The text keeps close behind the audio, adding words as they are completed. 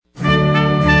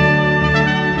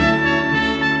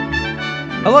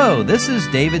Hello, this is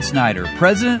David Snyder,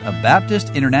 President of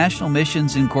Baptist International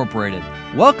Missions Incorporated,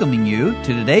 welcoming you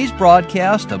to today's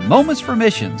broadcast of Moments for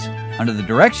Missions under the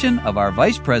direction of our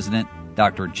Vice President,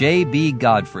 Dr. J.B.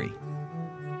 Godfrey.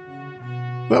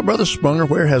 Well, Brother Sprunger,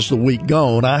 where has the week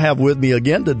gone? I have with me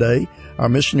again today our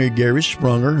missionary Gary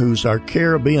Sprunger, who's our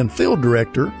Caribbean Field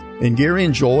Director. And Gary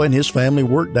and Joy and his family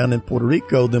work down in Puerto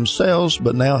Rico themselves,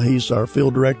 but now he's our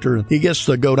field director. He gets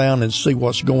to go down and see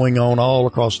what's going on all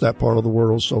across that part of the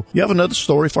world. So you have another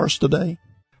story for us today?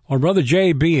 Well, Brother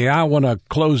J.B., I want to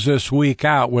close this week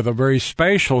out with a very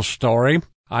special story.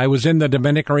 I was in the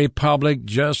Dominican Republic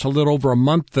just a little over a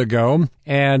month ago,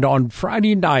 and on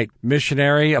Friday night,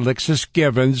 missionary Alexis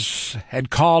Givens had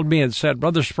called me and said,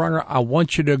 Brother Sprunger, I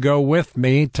want you to go with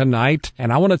me tonight,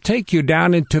 and I want to take you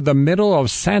down into the middle of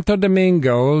Santo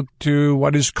Domingo to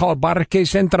what is called Parque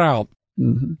Central.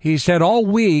 Mm-hmm. He said all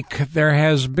week there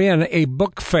has been a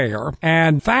book fair,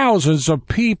 and thousands of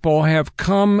people have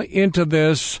come into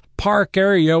this park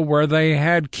area where they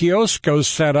had kiosks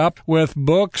set up with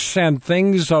books and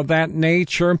things of that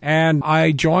nature. And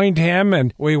I joined him,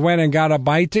 and we went and got a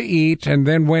bite to eat and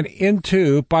then went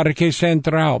into Parque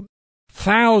Central.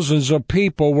 Thousands of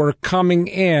people were coming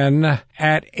in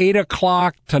at 8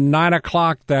 o'clock to 9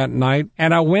 o'clock that night,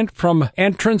 and I went from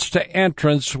entrance to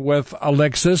entrance with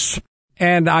Alexis,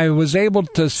 and I was able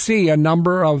to see a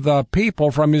number of the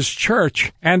people from his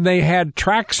church, and they had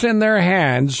tracts in their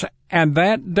hands, and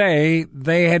that day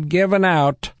they had given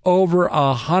out over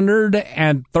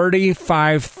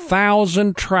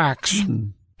 135,000 tracts. Mm-hmm.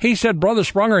 He said, Brother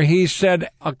Sprunger, he said,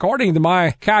 according to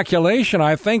my calculation,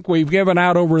 I think we've given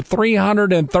out over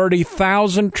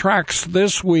 330,000 tracts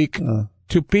this week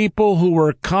to people who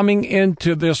were coming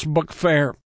into this book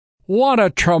fair. What a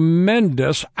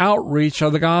tremendous outreach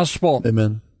of the gospel.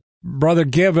 Amen. Brother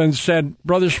Givens said,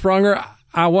 Brother Sprunger,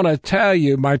 I want to tell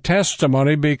you my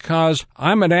testimony because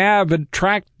I'm an avid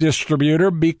tract distributor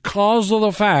because of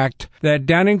the fact that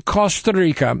down in Costa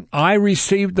Rica, I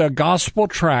received a gospel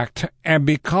tract, and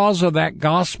because of that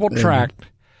gospel tract,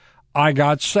 I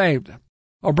got saved.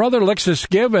 Well, Brother Alexis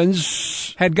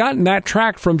Givens had gotten that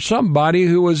tract from somebody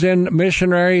who was in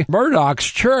missionary Murdoch's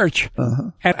church,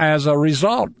 and as a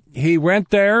result, he went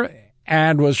there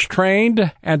and was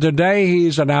trained, and today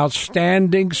he's an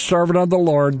outstanding servant of the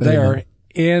Lord there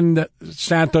in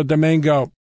Santo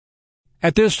Domingo.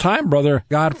 At this time, Brother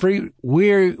Godfrey,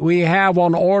 we have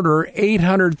on order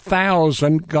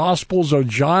 800,000 Gospels of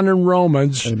John and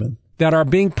Romans that are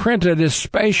being printed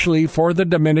especially for the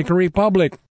Dominican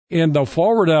Republic. In the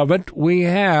forward of it, we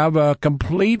have a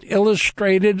complete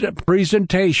illustrated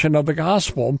presentation of the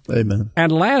gospel. Amen. And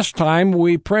last time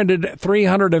we printed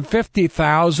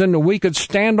 350,000. We could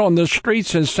stand on the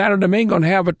streets in Santo Domingo and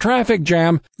have a traffic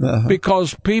jam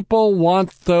because people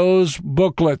want those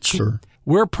booklets. Sure.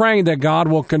 We're praying that God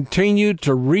will continue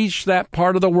to reach that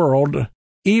part of the world,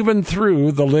 even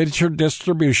through the literature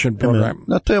distribution program. Amen.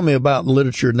 Now tell me about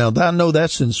literature. Now, I know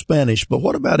that's in Spanish, but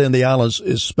what about in the islands?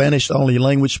 Is Spanish the only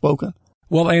language spoken?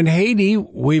 Well, in Haiti,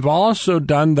 we've also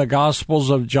done the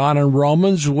Gospels of John and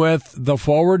Romans with the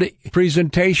forward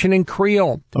presentation in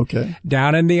Creole. Okay.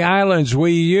 Down in the islands,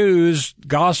 we use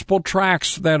gospel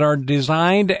tracts that are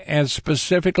designed and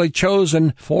specifically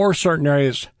chosen for certain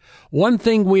areas. One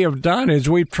thing we have done is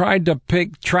we've tried to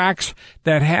pick tracts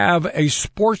that have a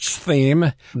sports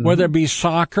theme, whether it be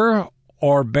soccer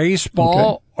or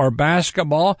baseball or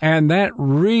basketball, and that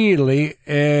really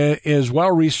is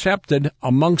well received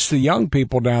amongst the young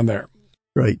people down there.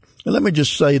 Great. And let me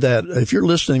just say that if you're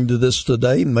listening to this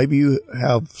today, maybe you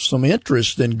have some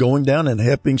interest in going down and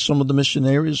helping some of the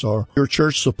missionaries, or your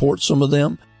church supports some of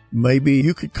them, maybe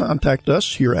you could contact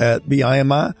us here at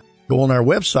BIMI. Go on our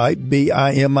website,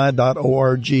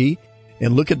 bimi.org,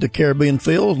 and look at the Caribbean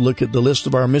Field, look at the list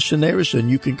of our missionaries,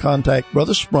 and you can contact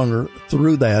Brother Sprunger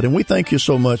through that. And we thank you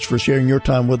so much for sharing your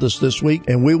time with us this week,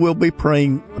 and we will be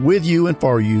praying with you and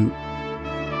for you.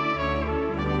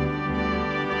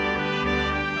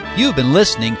 You've been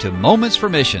listening to Moments for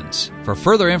Missions. For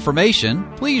further information,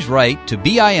 please write to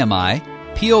BIMI,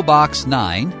 P.O. Box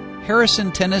 9,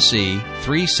 Harrison, Tennessee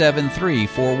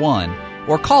 37341,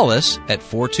 or call us at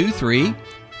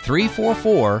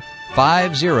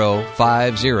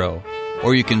 423-344-5050.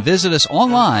 Or you can visit us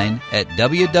online at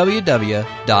www.bimi.org.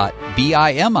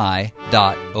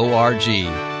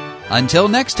 Until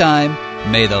next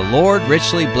time, may the Lord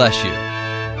richly bless you.